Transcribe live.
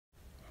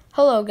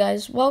Hello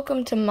guys,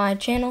 welcome to my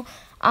channel.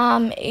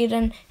 I'm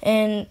Aiden,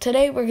 and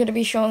today we're going to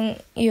be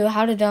showing you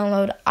how to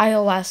download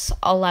iOS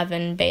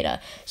 11 beta.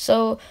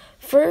 So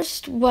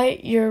first,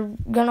 what you're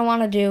going to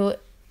want to do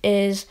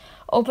is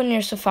open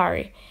your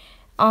Safari.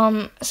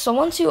 So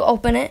once you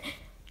open it,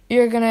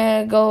 you're going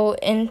to go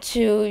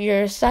into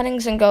your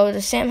settings and go to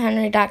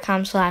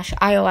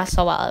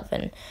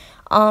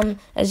samhenry.com/iOS11,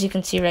 as you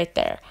can see right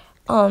there.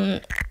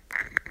 You're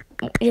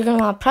going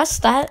to want to press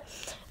that,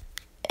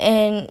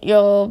 and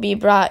you'll be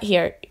brought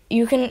here.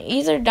 You can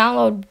either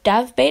download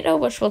dev beta,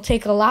 which will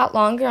take a lot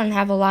longer and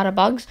have a lot of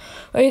bugs,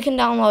 or you can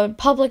download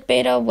public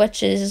beta,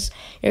 which is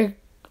your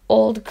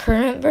old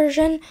current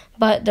version,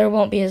 but there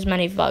won't be as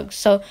many bugs.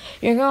 So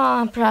you're going to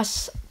want to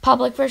press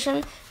public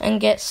version and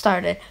get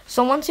started.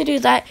 So once you do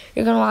that,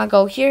 you're going to want to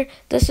go here.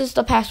 This is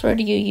the password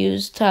you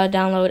use to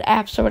download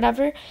apps or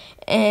whatever,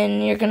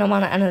 and you're going to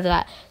want to enter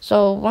that.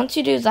 So once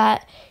you do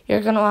that,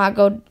 you're going to want to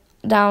go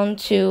down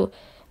to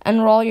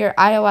enroll your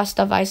iOS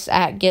device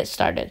at Get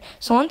Started.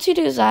 So once you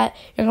do that,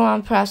 you're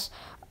going to press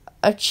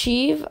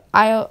Achieve.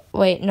 Not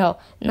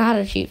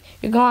Achieve.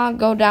 You're going to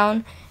go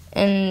down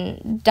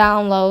and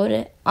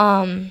download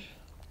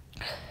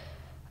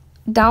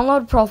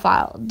download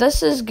profile.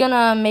 This is going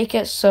to make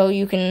it so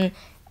you can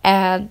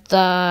add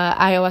the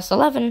iOS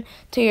 11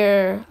 to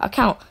your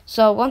account.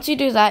 So once you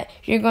do that,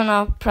 you're going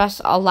to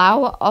press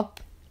Allow up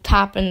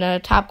top in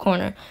the top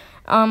corner.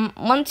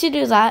 Once you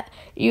do that,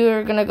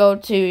 you're going to go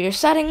to your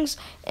settings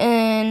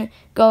and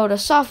go to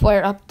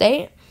software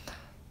update.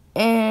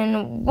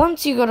 And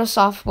once you go to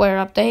software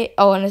update,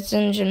 and it's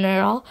in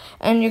general,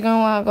 and you're going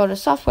to want to go to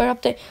software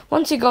update.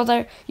 Once you go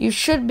there, you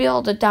should be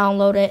able to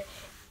download it,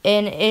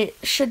 and it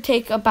should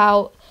take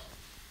about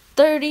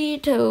 30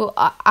 to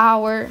an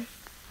hour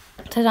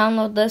to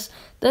download this.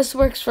 This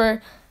works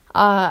for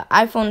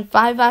iPhone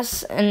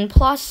 5S and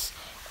Plus,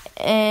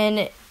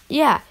 and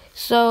yeah.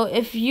 So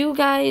if you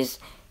guys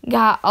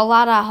got a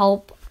lot of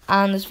help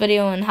on this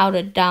video on how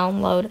to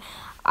download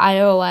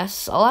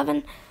iOS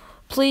 11,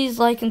 please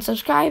like and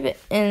subscribe,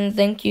 and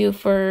thank you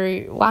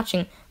for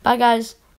watching. Bye guys.